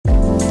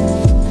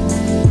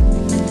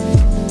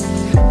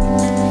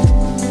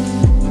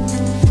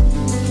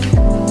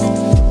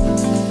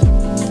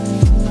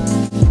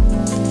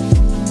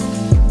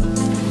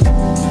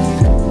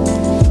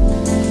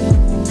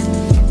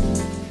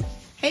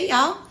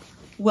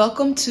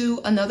Welcome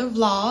to another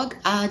vlog.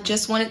 I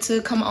just wanted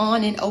to come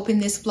on and open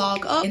this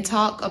vlog up and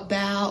talk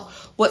about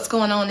what's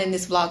going on in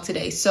this vlog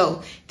today.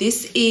 So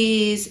this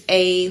is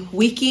a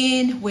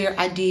weekend where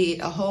I did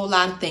a whole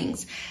lot of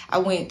things. I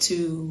went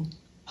to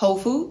Whole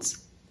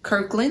Foods,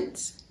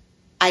 Kirkland's,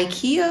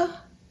 Ikea.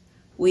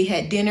 We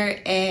had dinner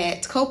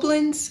at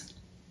Copeland's,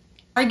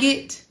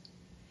 Target.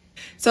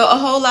 So a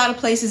whole lot of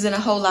places and a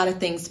whole lot of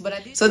things.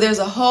 So there's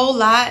a whole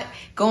lot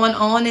going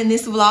on in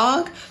this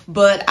vlog,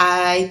 but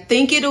I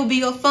think it'll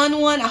be a fun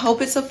one. I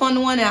hope it's a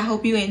fun one and I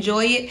hope you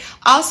enjoy it.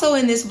 Also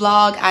in this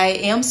vlog, I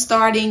am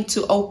starting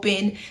to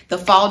open the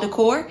fall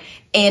decor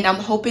and I'm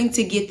hoping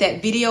to get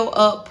that video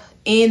up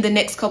in the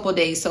next couple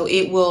days. So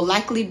it will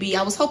likely be,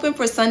 I was hoping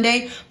for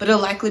Sunday, but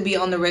it'll likely be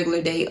on the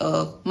regular day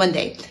of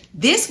Monday.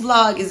 This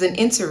vlog is an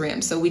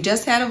interim. So we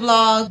just had a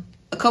vlog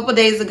a couple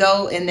days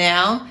ago and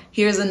now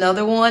here's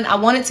another one. I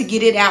wanted to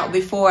get it out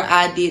before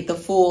I did the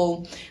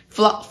full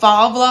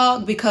fall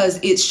vlog because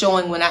it's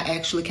showing when I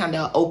actually kind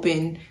of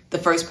opened the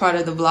first part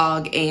of the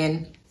vlog,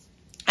 and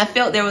I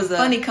felt there was a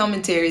funny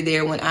commentary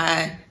there when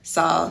I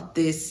saw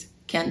this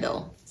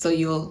candle. So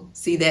you'll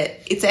see that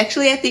it's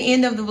actually at the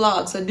end of the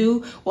vlog, so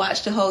do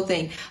watch the whole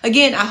thing.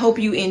 Again, I hope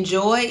you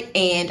enjoy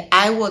and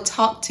I will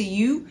talk to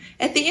you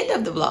at the end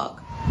of the vlog.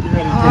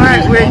 All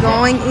right, we're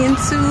going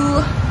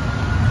into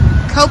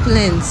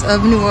Copeland's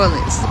of New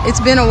Orleans. It's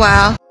been a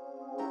while.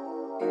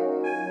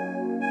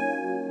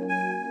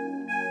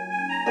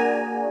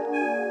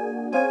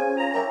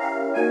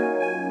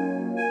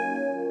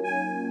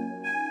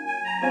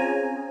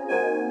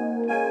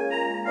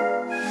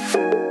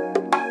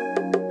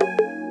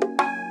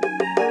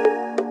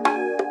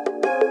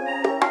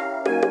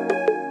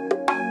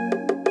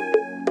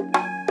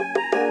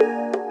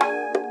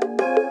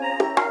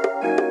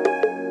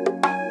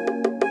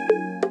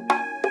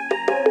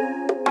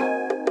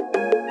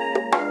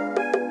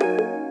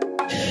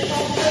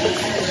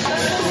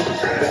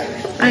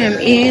 I am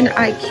in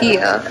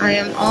Ikea. I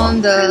am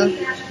on the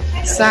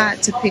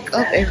side to pick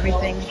up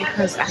everything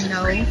because I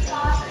know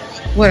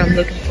what I'm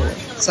looking for.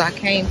 So I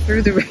came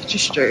through the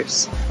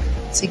registers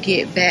to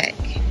get back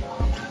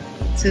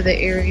to the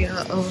area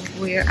of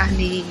where I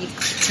need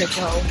to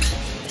go.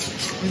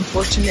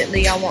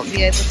 Unfortunately, I won't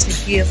be able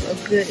to give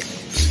a good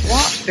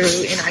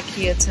walkthrough in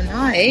Ikea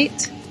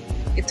tonight.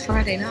 It's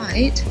Friday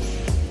night,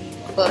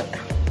 but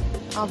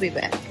I'll be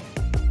back.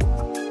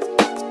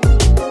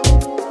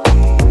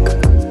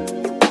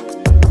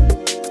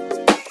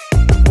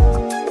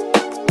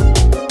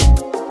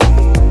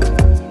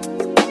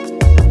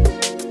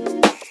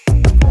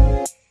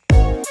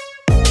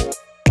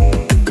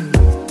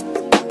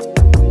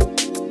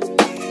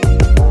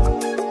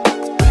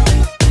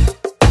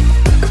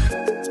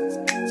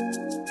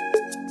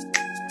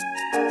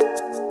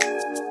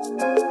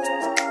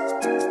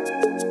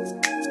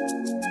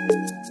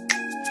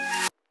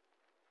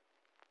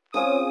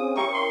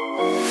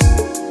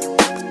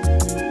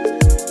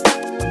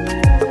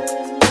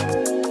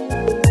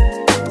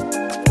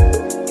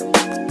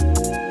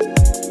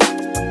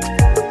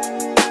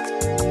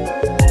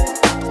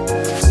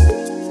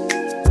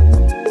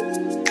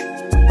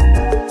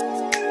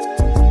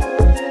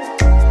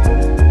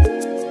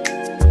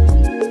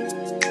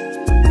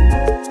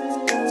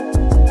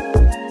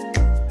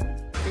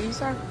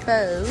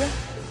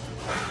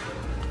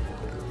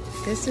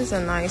 This is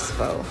a nice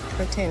bow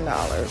for $10,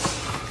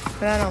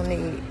 but I don't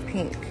need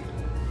pink.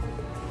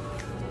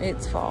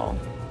 It's fall,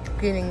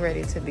 getting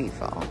ready to be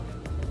fall.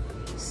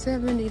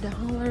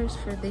 $70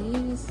 for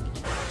these,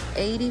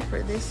 $80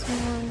 for this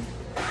one.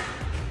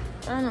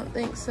 I don't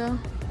think so.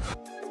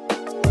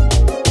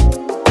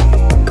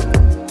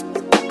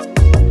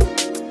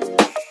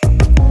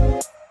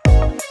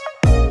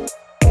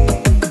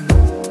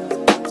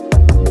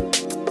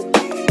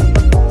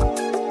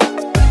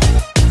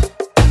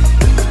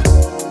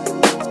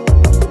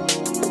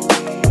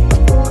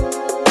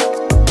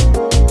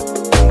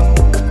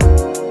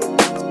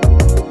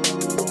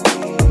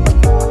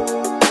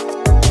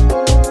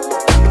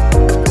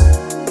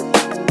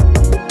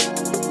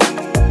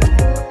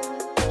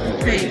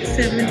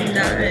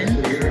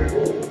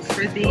 $79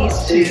 for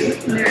these two.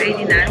 They're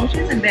 $89, which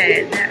isn't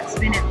bad. That's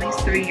been at least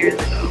 3 years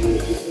ago.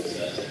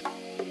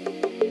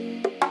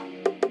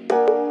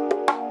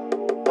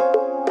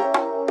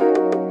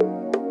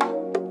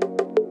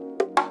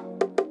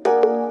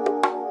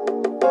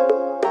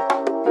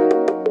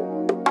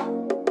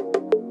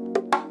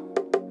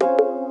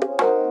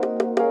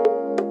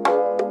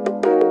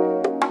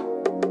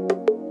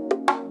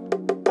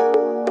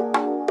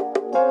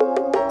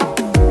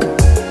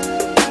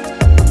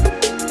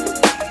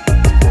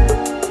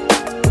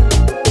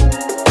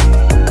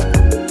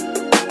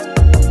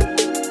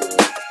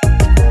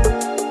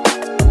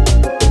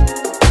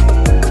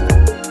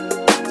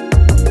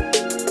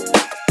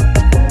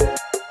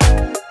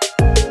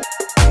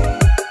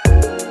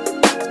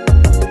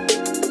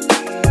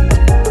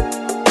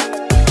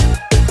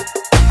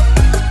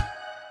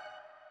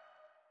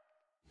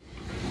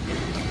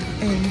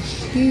 And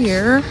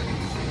here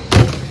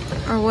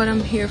are what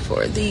I'm here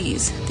for.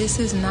 This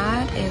is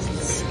not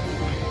as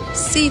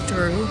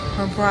see-through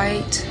or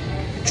bright,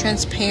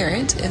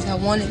 transparent as I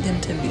wanted them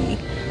to be,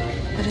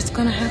 but it's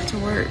gonna have to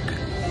work.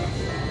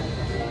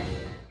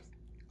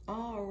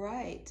 All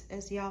right,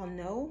 as y'all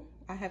know,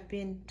 I have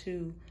been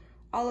to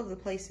all of the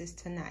places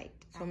tonight,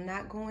 so I'm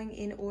not going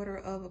in order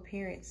of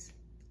appearance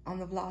on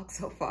the vlog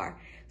so far.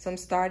 So I'm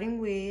starting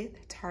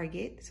with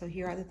Target. So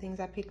here are the things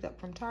I picked up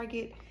from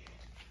Target.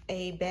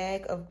 A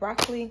bag of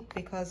broccoli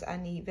because I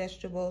need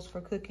vegetables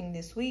for cooking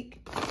this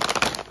week.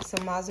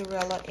 Some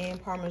mozzarella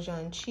and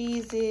Parmesan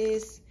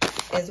cheeses,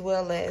 as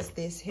well as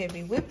this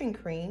heavy whipping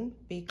cream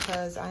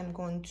because I'm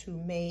going to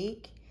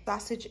make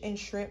sausage and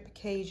shrimp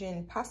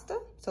Cajun pasta.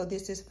 So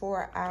this is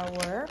for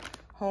our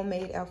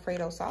homemade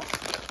Alfredo sauce.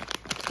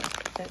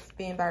 That's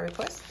being by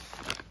request.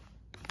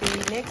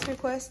 The next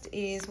request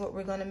is what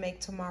we're gonna make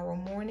tomorrow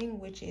morning,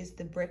 which is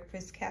the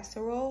breakfast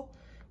casserole,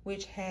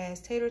 which has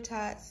tater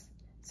tots,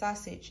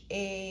 sausage,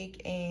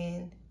 egg,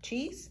 and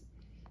cheese.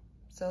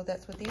 So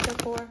that's what these are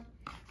for.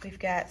 We've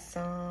got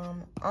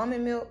some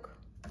almond milk,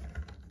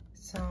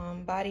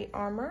 some body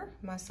armor.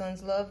 My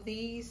sons love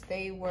these.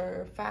 They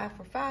were 5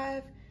 for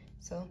 $5,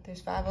 so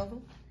there's 5 of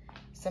them.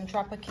 Some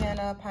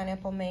Tropicana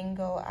pineapple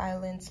mango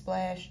island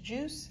splash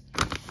juice,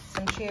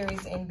 some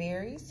cherries and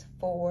berries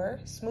for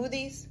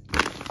smoothies,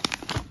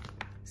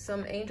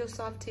 some Angel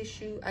Soft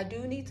tissue. I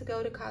do need to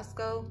go to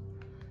Costco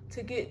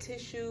to get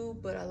tissue,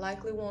 but I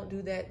likely won't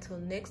do that till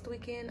next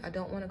weekend. I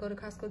don't want to go to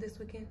Costco this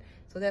weekend,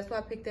 so that's why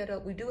I picked that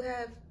up. We do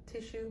have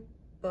tissue,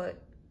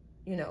 but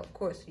you know, of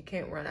course, you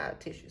can't run out of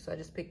tissue, so I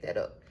just picked that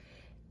up.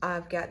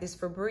 I've got this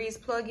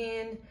Febreze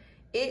plug-in.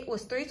 It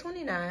was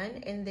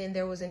 $3.29, and then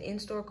there was an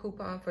in-store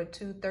coupon for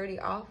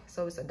 $2.30 off,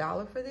 so it's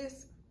 $1 for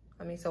this.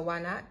 I mean, so why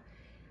not?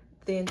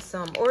 Then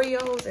some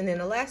Oreos, and then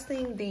the last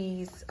thing,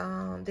 these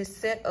this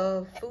set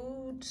of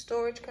food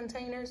storage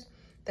containers,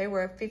 they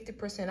were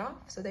 50% off,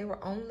 so they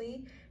were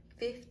only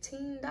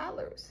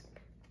 $15.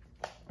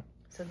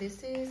 So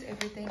this is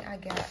everything I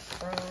got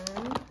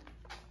from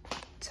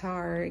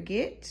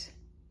Target.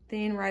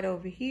 Then right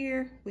over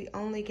here, we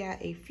only got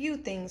a few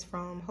things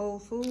from Whole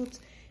Foods,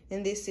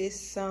 and this is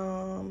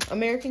some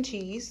American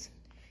cheese.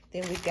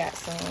 Then we've got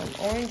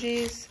some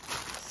oranges,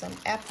 some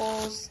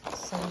apples,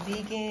 some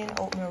vegan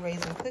oatmeal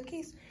raisin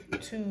cookies,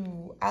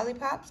 2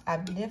 Olippops.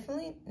 I've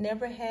definitely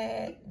never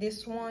had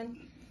this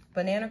one,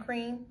 banana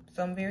cream,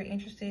 so I'm very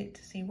interested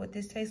to see what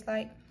this tastes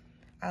like.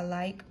 I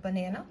like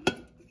banana.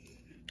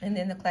 And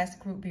then the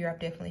classic root beer, I've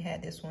definitely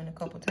had this one a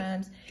couple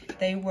times.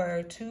 They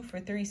were 2 for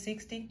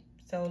 $3.60,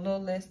 so a little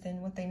less than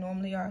what they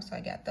normally are, so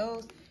I got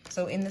those.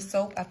 So in the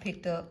soap, I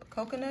picked up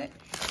coconut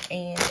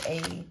and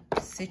a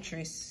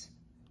citrus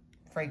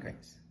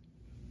fragrance.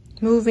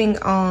 Moving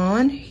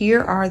on,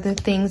 here are the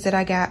things that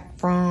I got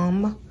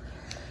from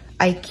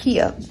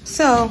Ikea.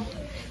 So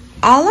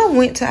all I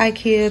went to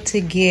Ikea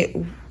to get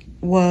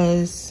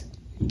was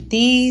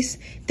these.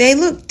 They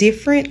look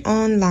different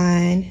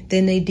online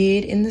than they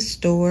did in the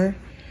store.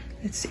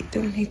 Let's see,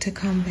 do I need to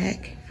come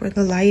back for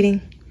the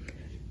lighting?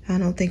 I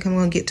don't think I'm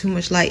gonna get too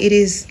much light. It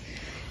is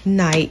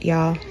night,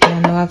 y'all. I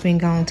know I've been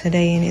gone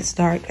today and it's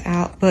dark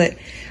out, but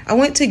I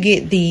went to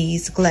get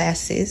these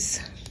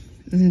glasses.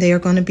 And they're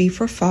gonna be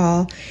for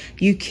fall.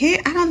 You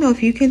can't, I don't know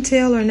if you can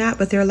tell or not,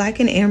 but they're like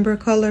an amber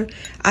color.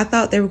 I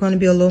thought they were gonna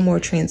be a little more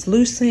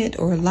translucent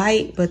or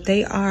light, but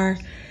they are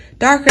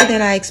darker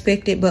than I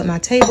expected. But my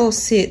table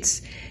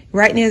sits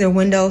right near the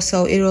window,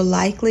 so it'll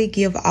likely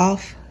give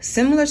off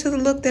similar to the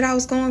look that I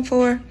was going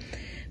for,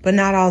 but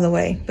not all the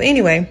way. But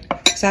anyway,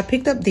 so I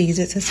picked up these.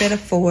 It's a set of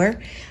 4.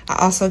 I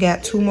also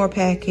got 2 more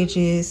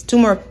packages,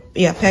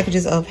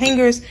 packages of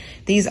hangers.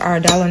 These are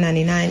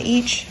 $1.99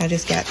 each. I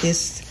just got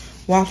this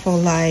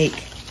waffle-like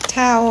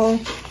towel.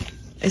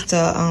 It's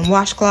a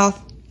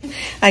washcloth.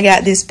 I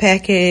got this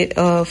packet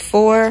of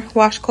 4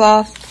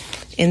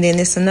 washcloths, and then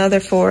this another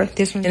 4.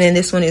 This one, and then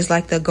this one is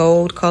like the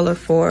gold color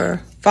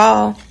for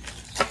fall.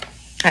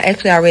 I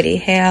actually already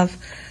have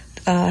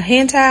a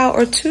hand towel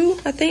or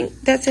 2, I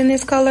think, that's in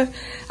this color.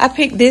 I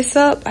picked this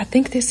up. I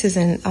think this is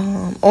an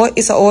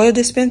it's an oil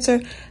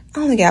dispenser. I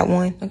only got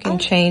 1. I can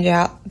change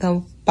out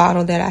the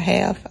bottle that I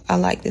have. I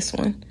like this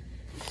one.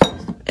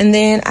 And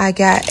then I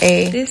got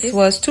this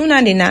was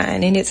 $2.99,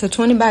 and it's a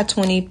 20 by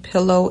 20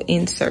 pillow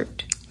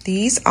insert.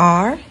 These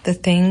are the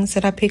things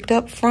that I picked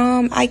up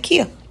from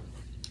Ikea.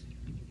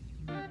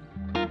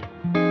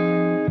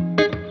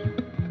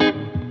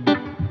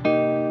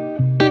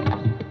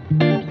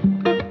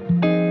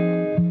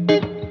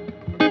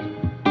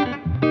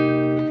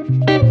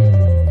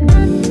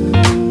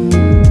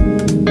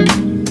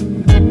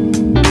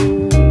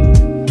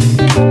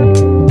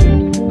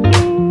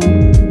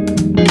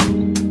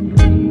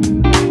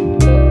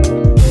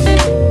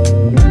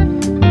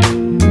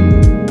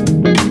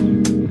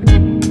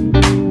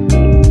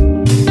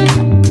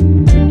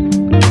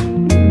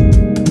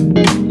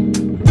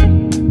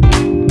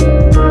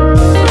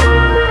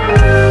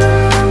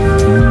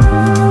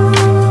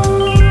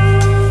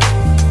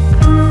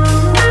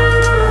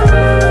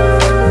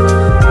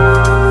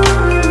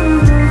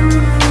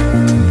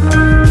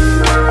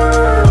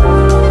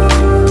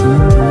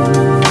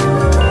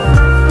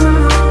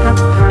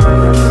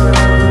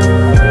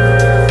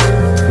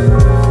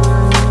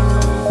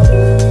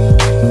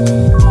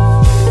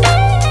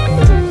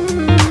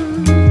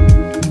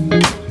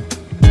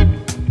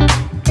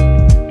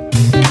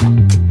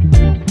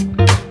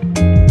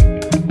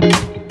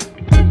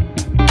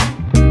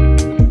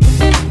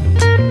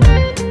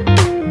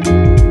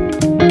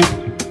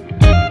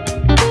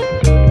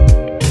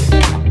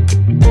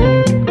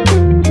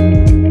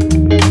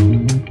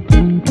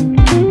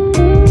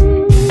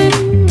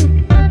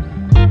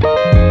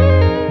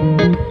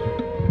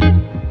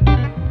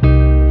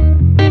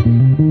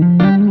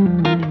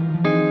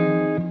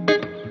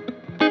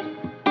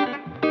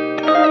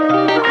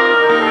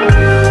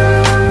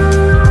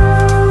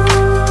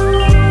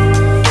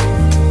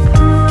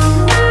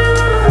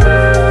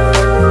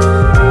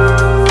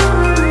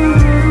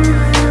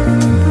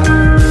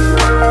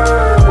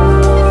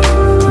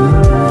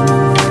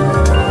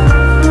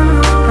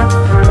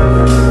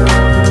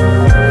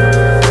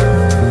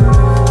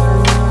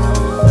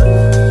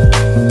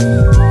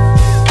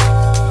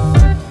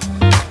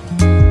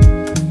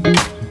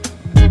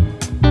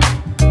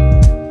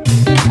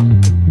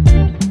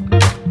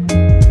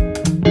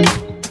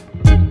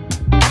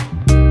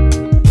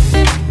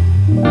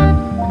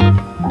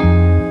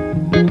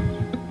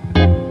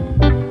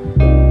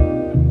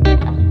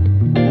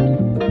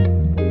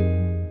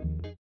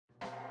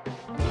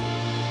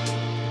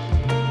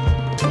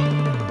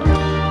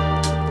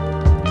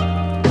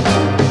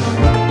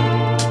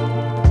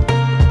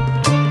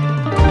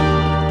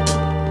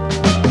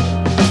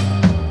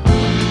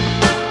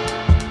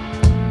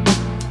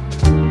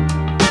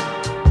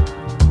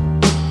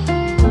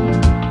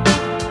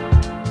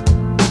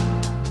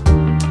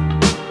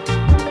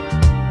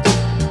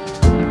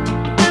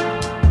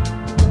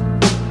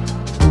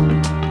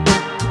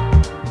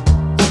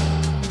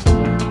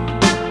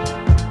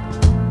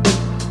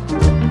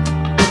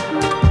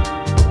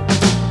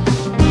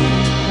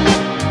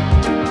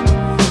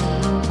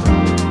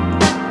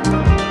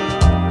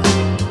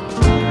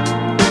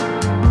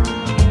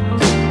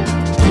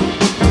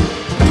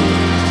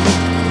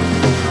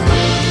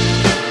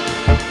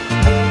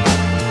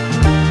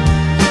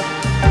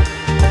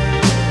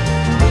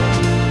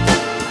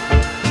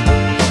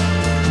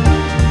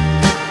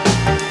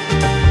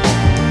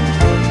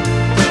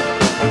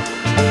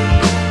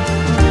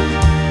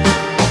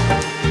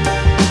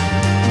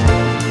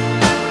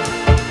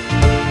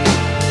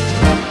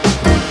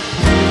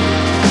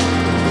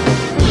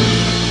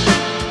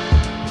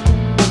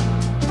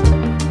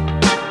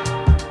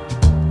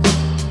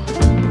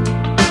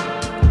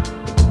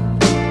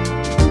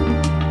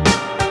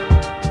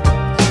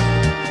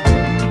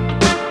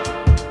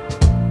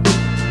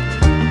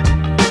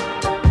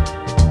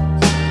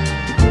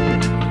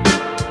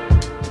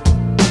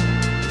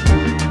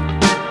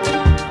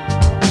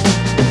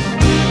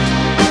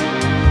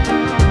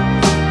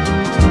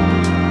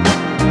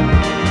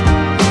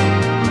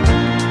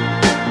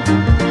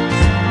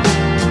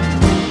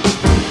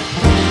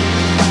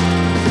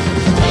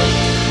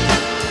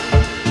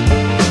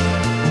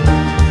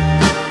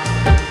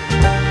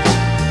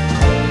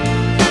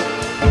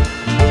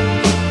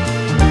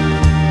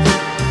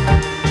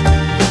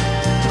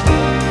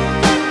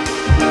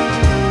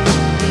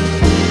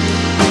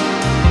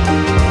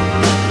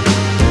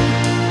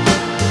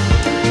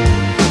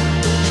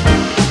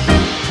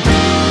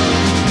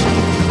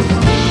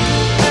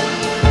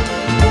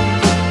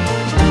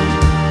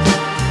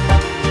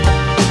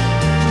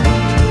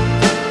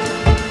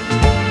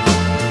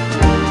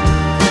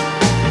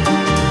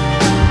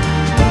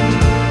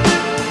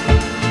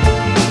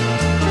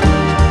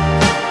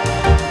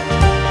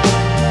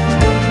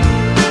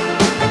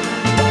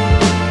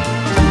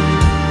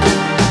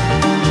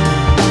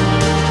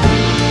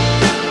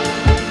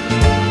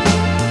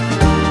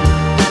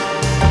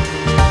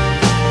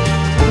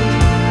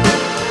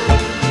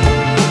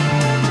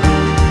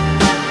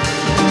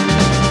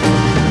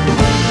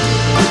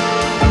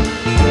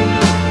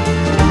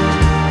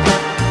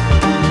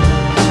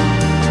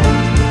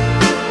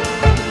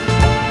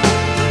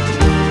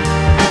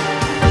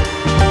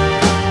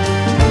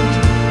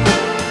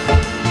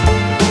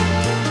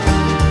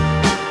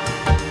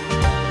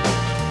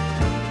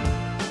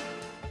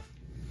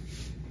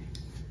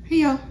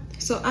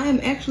 am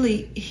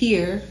actually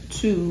here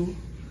to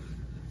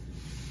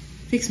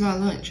fix my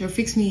lunch, or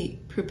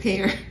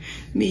prepare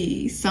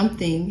me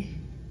something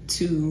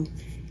to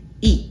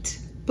eat.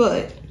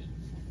 But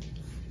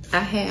I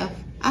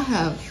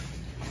have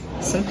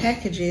some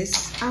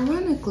packages.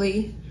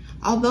 Ironically,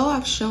 although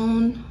I've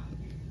shown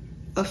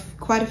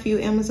quite a few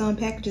Amazon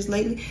packages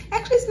lately,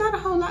 actually it's not a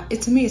whole lot.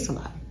 To me it's a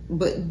lot,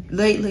 but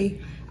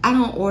lately I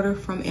don't order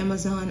from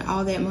Amazon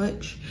all that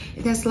much.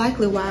 That's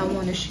likely why I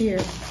want to share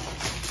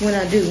when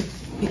I do,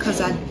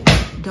 because I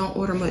don't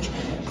order much.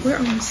 Where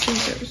are my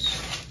scissors?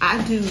 I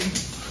do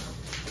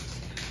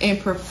and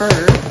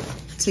prefer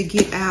to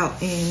get out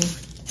and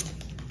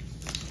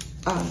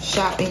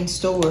shop in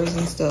stores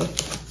and stuff.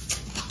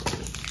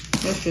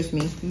 That's just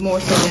me,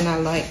 more so than I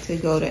like to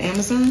go to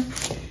Amazon.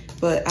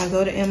 But I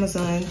go to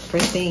Amazon for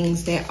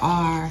things that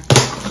are,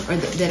 or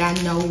that I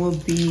know will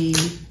be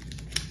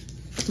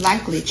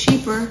likely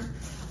cheaper,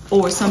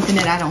 or something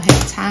that I don't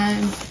have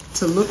time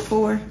to look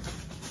for.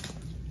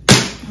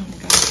 Oh my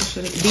gosh,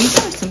 these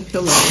are some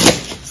pillows.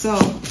 So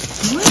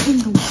what in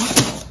the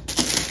world?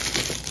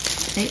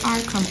 They are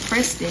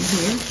compressed in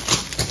here.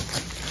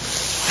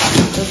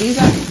 So these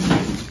are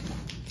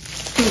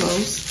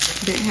pillows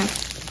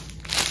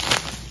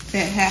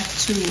that have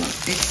to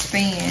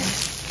expand.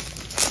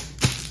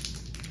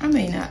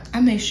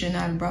 I should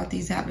not have brought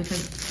these out,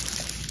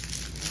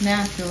 because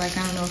now I feel like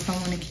I don't know if I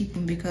want to keep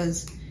them,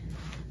 because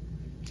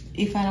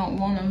if I don't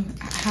want them,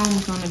 how am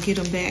I gonna get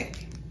them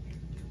back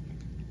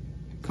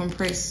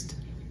compressed?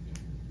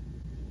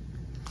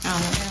 I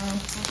don't know.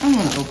 I'm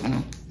gonna open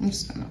them. I'm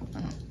just gonna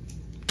open them.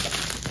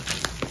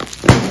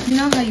 You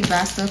know how you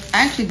buy stuff?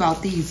 I actually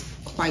bought these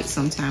quite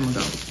some time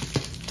ago.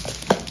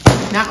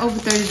 Not over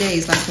 30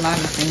 days like a lot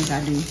of things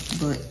I do,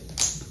 but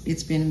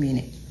it's been a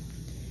minute.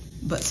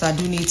 But so I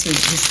do need to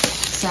just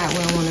decide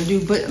what I want to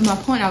do. But my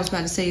point I was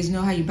about to say is, you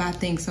know how you buy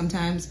things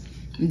sometimes,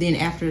 and then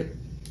after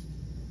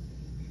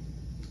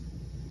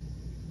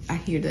I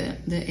hear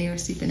the air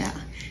seeping out,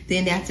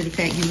 then after the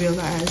fact you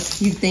realize,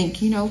 you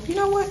think, you know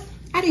what?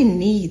 I didn't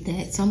need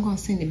that, so I'm gonna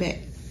send it back.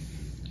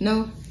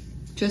 No,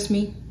 just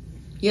me.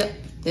 Yep,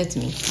 that's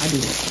me. I do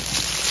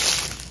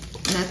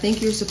that. And I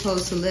think you're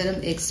supposed to let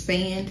them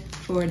expand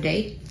for a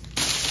day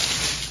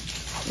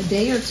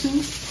or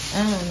two.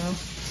 I don't know,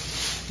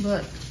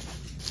 but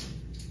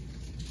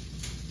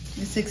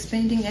it's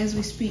expanding as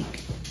we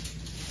speak.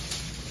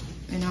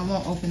 And I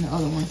won't open the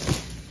other one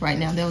right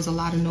now. There was a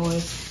lot of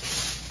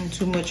noise and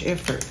too much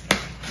effort.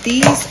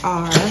 These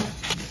are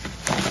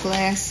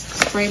glass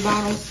spray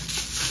bottles.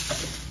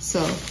 So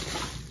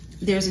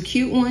there's a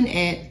cute one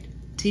at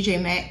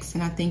TJ Maxx,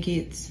 and I think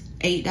it's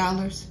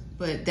 $8.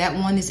 But that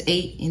one is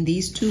 $8, and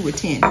these two were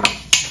 $10.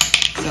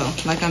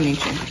 So, like I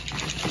mentioned,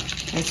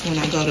 that's when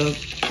I go to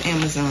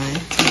Amazon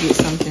to get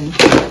something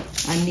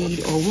I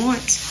need or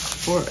want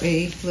for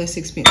a less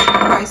expensive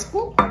price.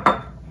 Ooh.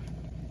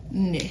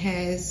 And it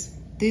has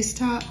this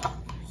top,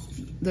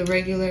 the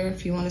regular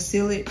if you want to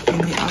seal it,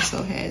 and it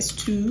also has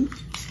 2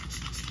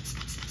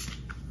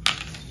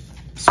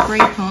 spray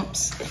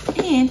pumps,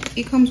 and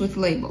it comes with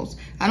labels.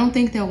 I don't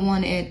think that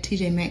one at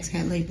TJ Maxx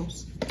had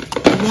labels.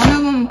 One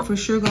of them I'm for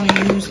sure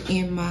gonna use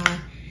in my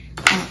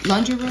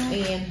laundry room.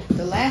 And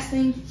the last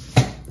thing,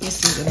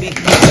 this is a big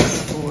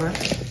box for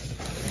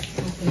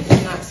something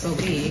that's not so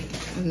big.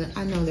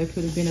 I know there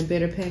could have been a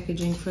better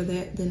packaging for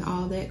that than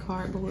all that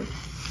cardboard.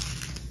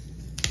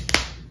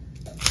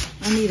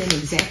 I need an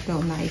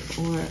X-Acto knife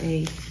or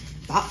a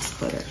box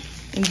cutter.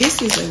 And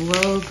this is a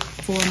rug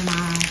for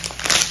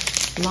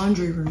my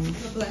laundry room.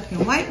 The black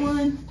and white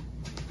one,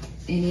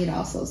 and it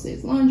also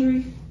says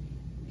laundry,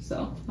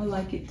 so I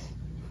like it.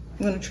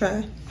 I'm gonna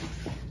try.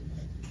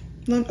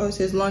 Oh, it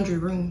says laundry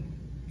room.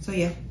 So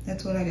yeah,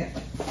 that's what I got.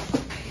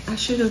 I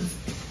should have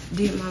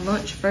did my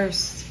lunch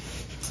first.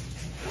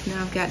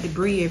 Now I've got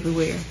debris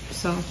everywhere,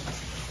 so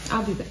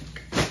I'll be back.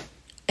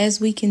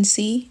 As we can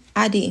see,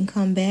 I didn't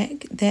come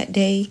back that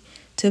day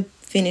to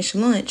finish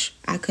lunch.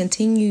 I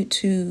continued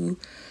to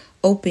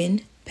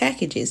open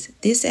packages.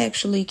 This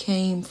actually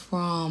came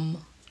from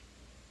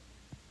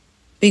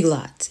Big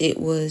Lots. It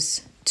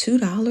was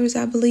 $2,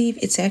 I believe.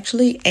 It's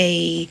actually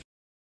a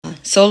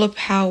solar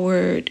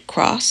powered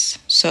cross,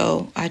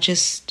 so I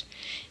just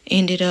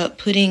ended up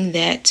putting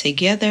that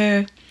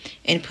together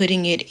and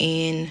putting it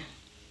in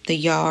the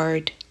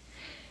yard,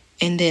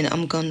 and then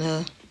I'm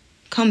gonna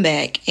come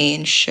back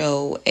and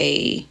show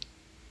a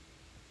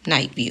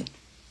night view.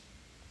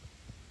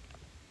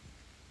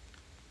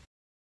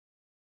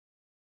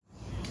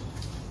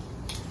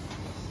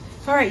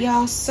 All right,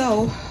 y'all,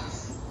 so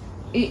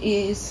it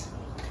is,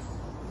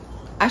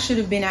 I should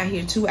have been out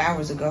here 2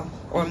 hours ago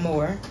or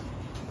more,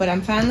 but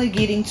I'm finally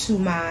getting to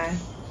my,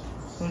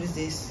 what is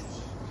this,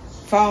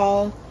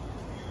 fall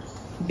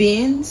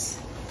bins,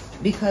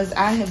 because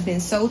I have been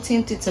so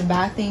tempted to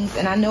buy things,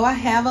 and I know I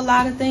have a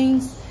lot of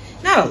things,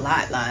 not a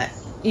lot,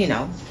 you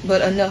know,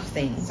 but enough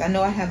things. I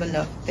know I have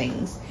enough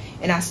things,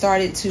 and I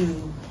started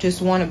to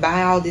just want to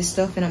buy all this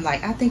stuff, and I'm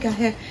like, I think I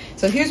have.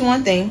 So here's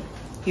one thing.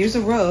 Here's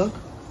a rug,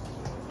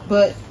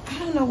 but I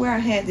don't know where I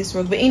had this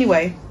rug, but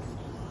anyway,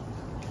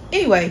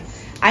 Anyway,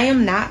 I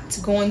am not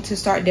going to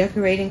start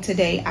decorating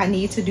today. I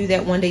need to do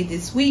that one day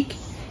this week.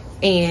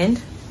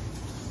 And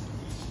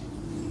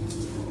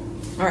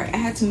all right, I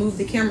had to move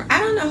the camera. I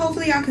don't know,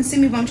 hopefully y'all can see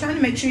me, but I'm trying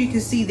to make sure you can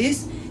see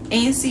this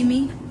and see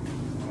me.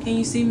 Can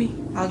you see me?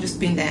 I'll just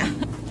bend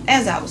down.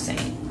 As I was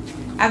saying,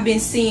 I've been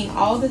seeing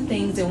all the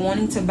things and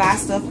wanting to buy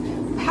stuff.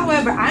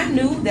 However, I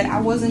knew that I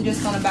wasn't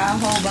just gonna buy a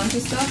whole bunch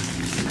of stuff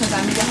because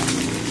I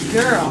knew,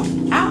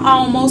 girl, I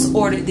almost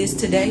ordered this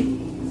today.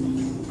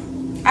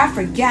 I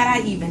forgot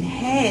I even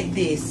had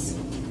this.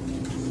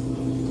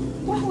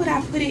 Why would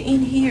I put it in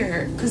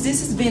here? Because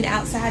this has been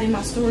outside in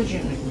my storage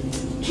unit.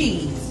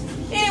 Jeez.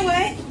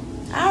 Anyway,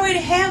 I already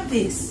have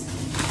this.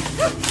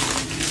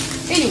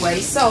 Anyway,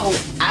 so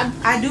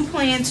I do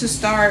plan to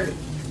start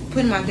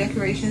putting my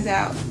decorations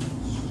out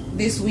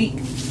this week.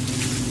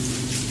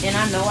 And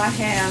I know I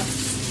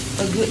have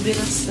a good bit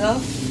of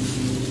stuff.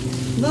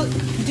 Look,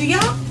 do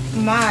y'all?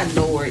 My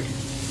Lord.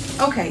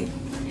 Okay,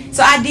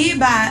 so I did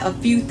buy a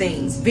few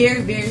things.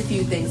 Very, very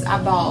few things.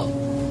 I bought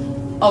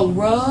a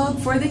rug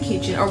for the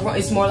kitchen.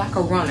 It's more like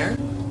a runner,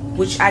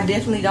 which I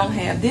definitely don't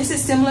have. This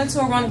is similar to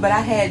a runner, but I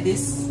had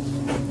this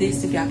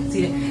if y'all can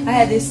see that. I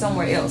had this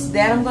somewhere else.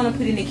 That I'm gonna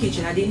put in the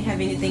kitchen. I didn't have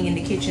anything in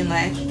the kitchen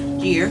last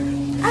year.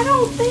 I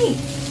don't think.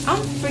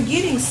 I'm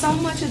forgetting so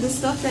much of the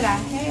stuff that I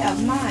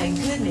have. My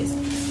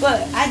goodness.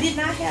 But I did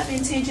not have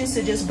intentions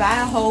to just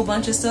buy a whole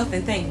bunch of stuff,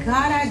 and thank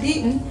God I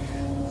didn't,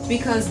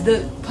 because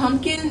the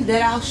pumpkin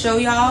that I'll show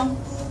y'all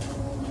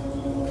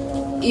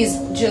is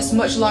just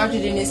much larger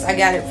than this. I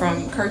got it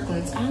from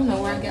Copeland's. I don't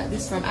know where I got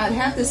this from. I'd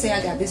have to say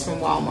I got this from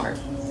Walmart.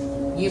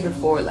 Year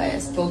before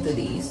last, both of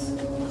these.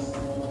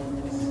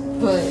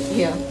 But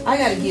yeah, I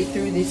gotta get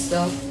through this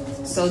stuff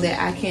so that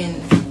I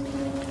can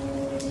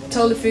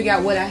totally figure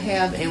out what I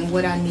have and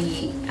what I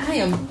need. I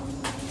am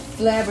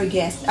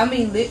flabbergasted. I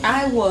mean,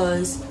 I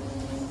was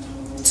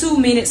 2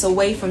 minutes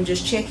away from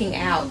just checking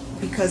out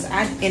because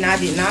I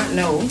did not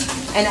know.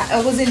 And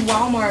I was in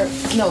Walmart,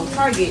 no,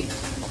 Target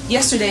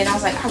yesterday, and I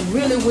was like, I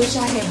really wish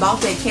I had bought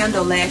that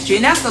candle last year.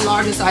 And that's the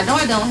largest, so I know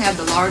I don't have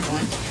the large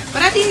one,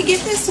 but I did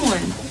get this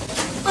one.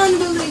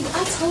 Unbelievable.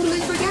 I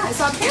totally forgot.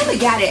 So I apparently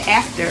got it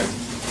after.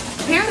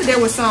 Apparently there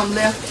was some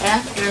left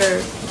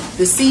after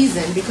the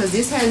season because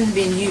this hasn't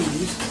been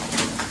used.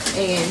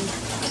 And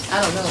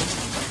I don't know.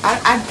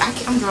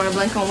 I'm drawing a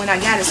blank on when I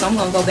got it, so I'm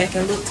gonna go back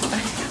and look to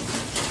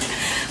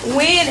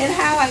when and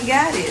how I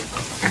got it.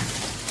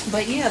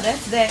 But yeah,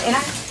 that's that. And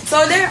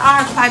so there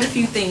are quite a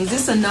few things.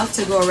 It's enough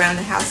to go around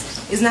the house.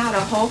 It's not a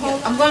whole.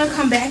 I'm gonna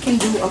come back and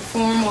do a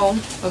formal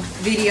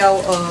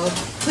video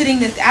of putting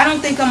the. I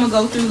don't think I'm gonna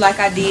go through like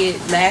I did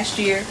last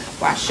year,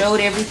 where I showed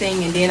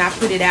everything and then I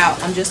put it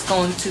out. I'm just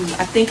going to.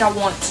 I think I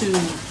want to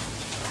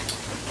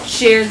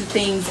share the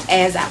things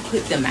as I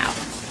put them out,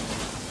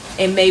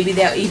 and maybe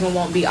that even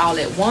won't be all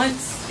at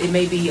once. It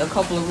may be a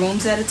couple of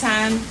rooms at a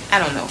time. I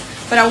don't know,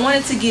 but I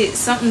wanted to get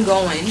something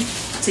going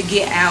to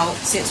get out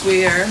since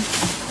we're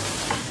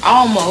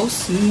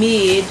almost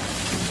mid.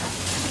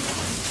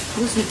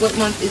 What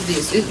month is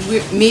this?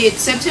 We're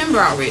mid-September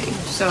already.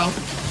 So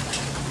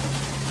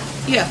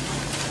yeah.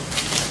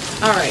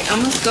 All right,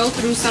 I'm gonna go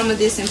through some of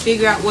this and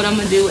figure out what I'm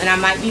gonna do, and I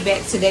might be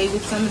back today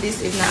with some of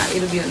this. If not,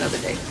 it'll be another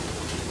day.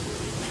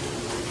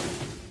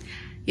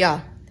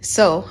 Yeah,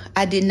 so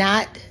I did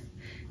not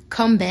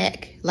come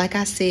back, like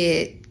I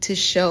said, to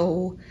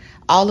show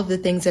all of the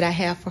things that I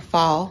have for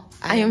fall.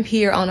 I am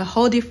here on a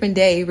whole different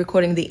day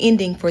recording the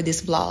ending for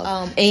this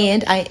vlog.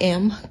 And I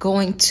am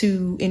going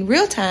to, in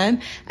real time,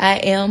 I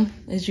am,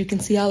 as you can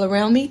see all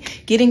around me,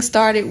 getting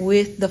started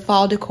with the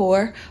fall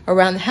decor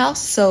around the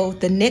house. So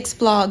the next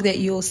vlog that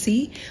you'll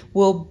see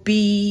will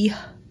be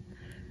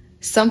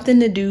something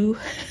to do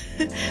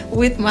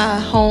with my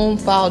home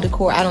fall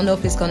decor. I don't know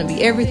if it's going to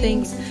be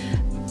everything.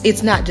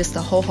 It's not just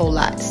a whole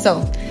lot.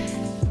 So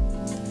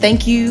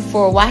thank you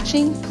for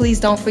watching. Please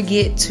don't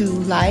forget to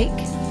like,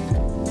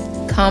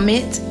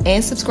 comment,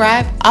 and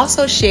subscribe.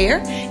 Also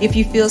share if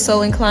you feel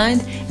so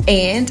inclined.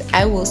 And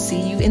I will see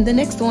you in the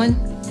next one.